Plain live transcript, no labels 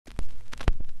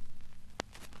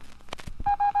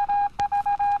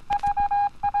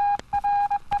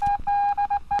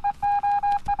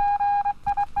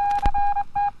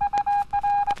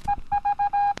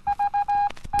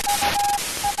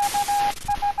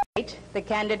the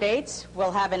candidates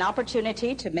will have an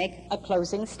opportunity to make a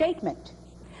closing statement.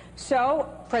 So,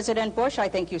 President Bush, I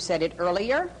think you said it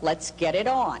earlier, let's get it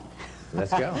on.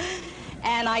 Let's go.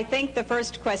 And I think the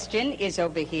first question is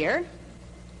over here.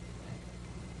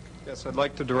 Yes, I'd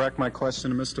like to direct my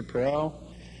question to Mr. Perot.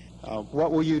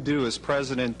 What will you do as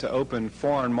president to open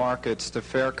foreign markets to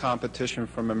fair competition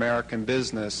from American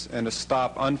business and to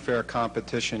stop unfair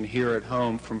competition here at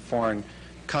home from foreign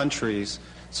countries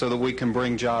so that we can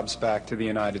bring jobs back to the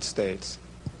United States?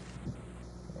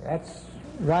 That's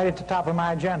right at the top of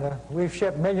my agenda. We've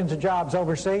shipped millions of jobs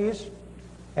overseas,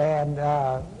 and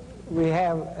we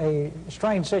have a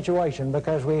strange situation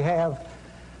because we have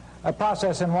a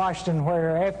process in Washington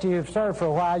where after you've served for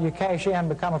a while, you cash in,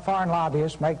 become a foreign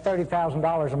lobbyist, make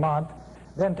 $30,000 a month,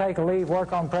 then take a leave,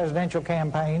 work on presidential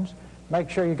campaigns, make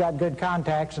sure you got good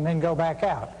contacts, and then go back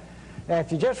out. Now,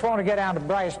 if you just want to get down to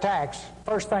brass tacks,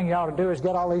 first thing you ought to do is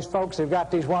get all these folks who've got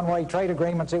these one-way trade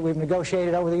agreements that we've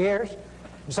negotiated over the years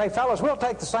and say, fellas, we'll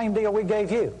take the same deal we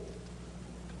gave you.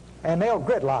 And they'll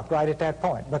gridlock right at that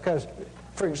point because,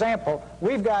 for example,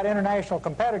 we've got international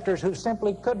competitors who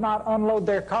simply could not unload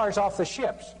their cars off the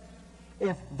ships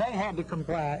if they had to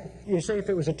comply. You see, if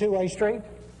it was a two-way street,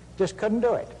 just couldn't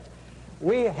do it.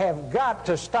 We have got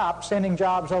to stop sending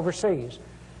jobs overseas.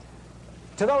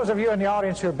 To those of you in the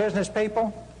audience who are business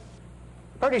people,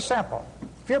 pretty simple.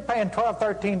 If you're paying $12,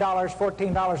 $13,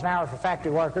 $14 an hour for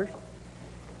factory workers,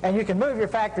 and you can move your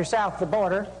factory south of the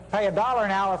border, pay $1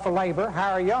 an hour for labor,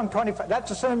 hire a young 25, that's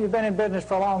assuming you've been in business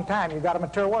for a long time, you've got a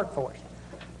mature workforce.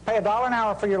 Pay $1 an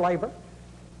hour for your labor,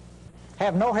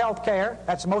 have no health care,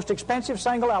 that's the most expensive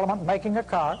single element making a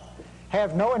car,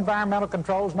 have no environmental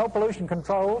controls, no pollution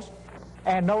controls,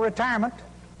 and no retirement,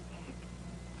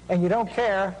 and you don't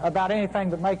care about anything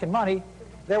but making money,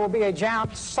 there will be a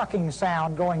giant sucking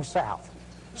sound going south.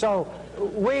 So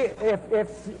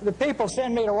if the people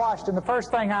send me to Washington, the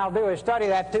first thing I'll do is study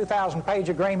that 2,000-page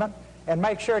agreement and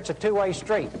make sure it's a two-way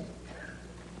street.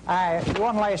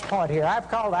 One last point here.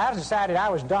 I decided I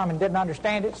was dumb and didn't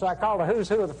understand it, so I called a who's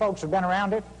who of the folks who've been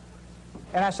around it.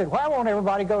 And I said, why won't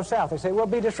everybody go south? They said, we'll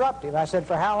be disruptive. I said,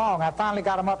 for how long? I finally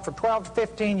got them up for 12 to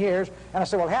 15 years. And I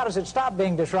said, well, how does it stop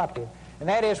being disruptive? And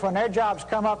that is when their jobs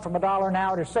come up from $1 an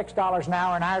hour to $6 an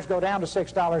hour and ours go down to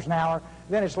 $6 an hour,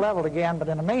 then it's leveled again. But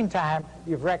in the meantime,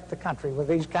 you've wrecked the country with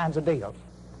these kinds of deals.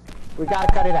 We've got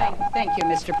to cut it out. Thank you,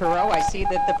 Mr. Perot. I see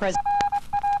that the president...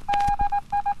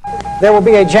 There will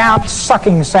be a giant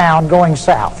sucking sound going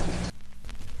south.